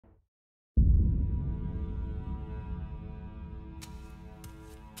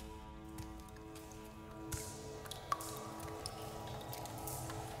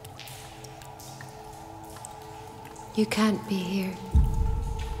You can't be here.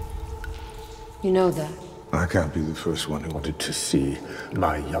 You know that. I can't be the first one who wanted to see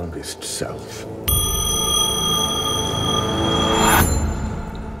my youngest self.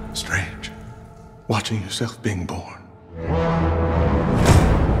 Strange. Watching yourself being born.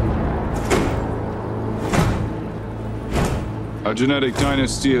 A genetic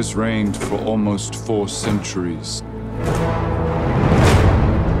dynasty has reigned for almost 4 centuries.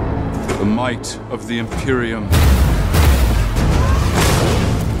 The might of the Imperium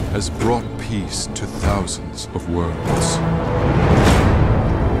has brought peace to thousands of worlds.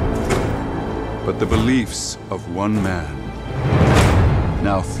 But the beliefs of one man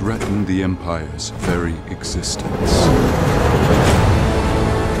now threaten the Empire's very existence.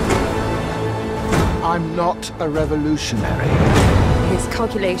 I'm not a revolutionary. His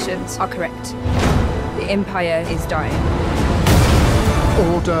calculations are correct. The Empire is dying.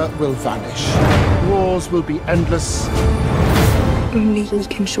 Order will vanish. Wars will be endless. Only we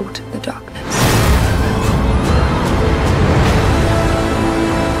can shorten the darkness.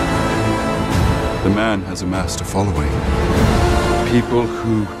 The man has amassed a following. People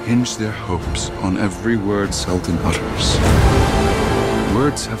who hinge their hopes on every word Sultan utters.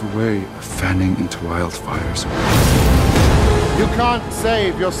 Words have a way of fanning into wildfires. You can't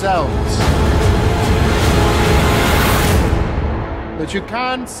save yourselves. But you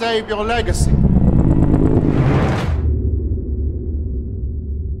can save your legacy.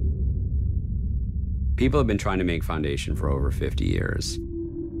 People have been trying to make Foundation for over 50 years.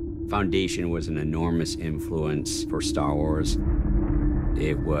 Foundation was an enormous influence for Star Wars.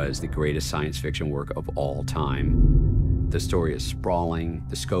 It was the greatest science fiction work of all time. The story is sprawling,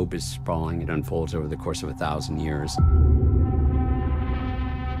 the scope is sprawling, it unfolds over the course of 1,000 years.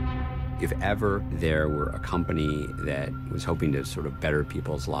 If ever there were a company that was hoping to sort of better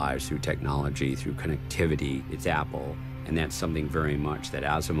people's lives through technology, through connectivity, it's Apple. And that's something very much that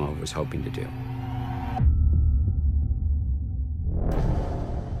Asimov was hoping to do.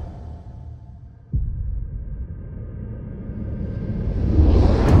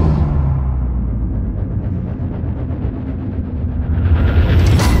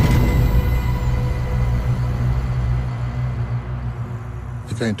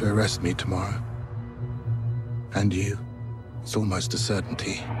 You're going to arrest me tomorrow. And you. It's almost a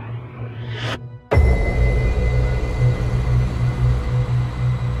certainty.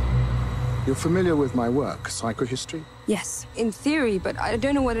 You're familiar with my work, psychohistory? Yes, in theory, but I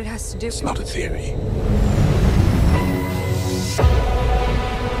don't know what it has to do. It's not a theory.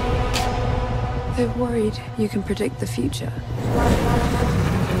 They're worried you can predict the future.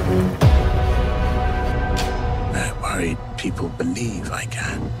 They're worried people believe I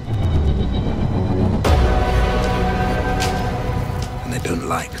can. And they don't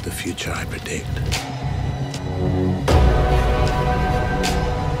like the future I predict.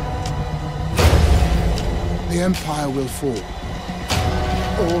 The Empire will fall.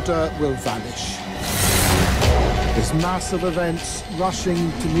 Order will vanish. There's massive events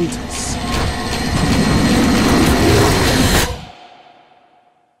rushing to meet us.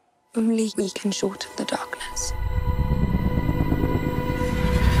 Only we can shorten the darkness.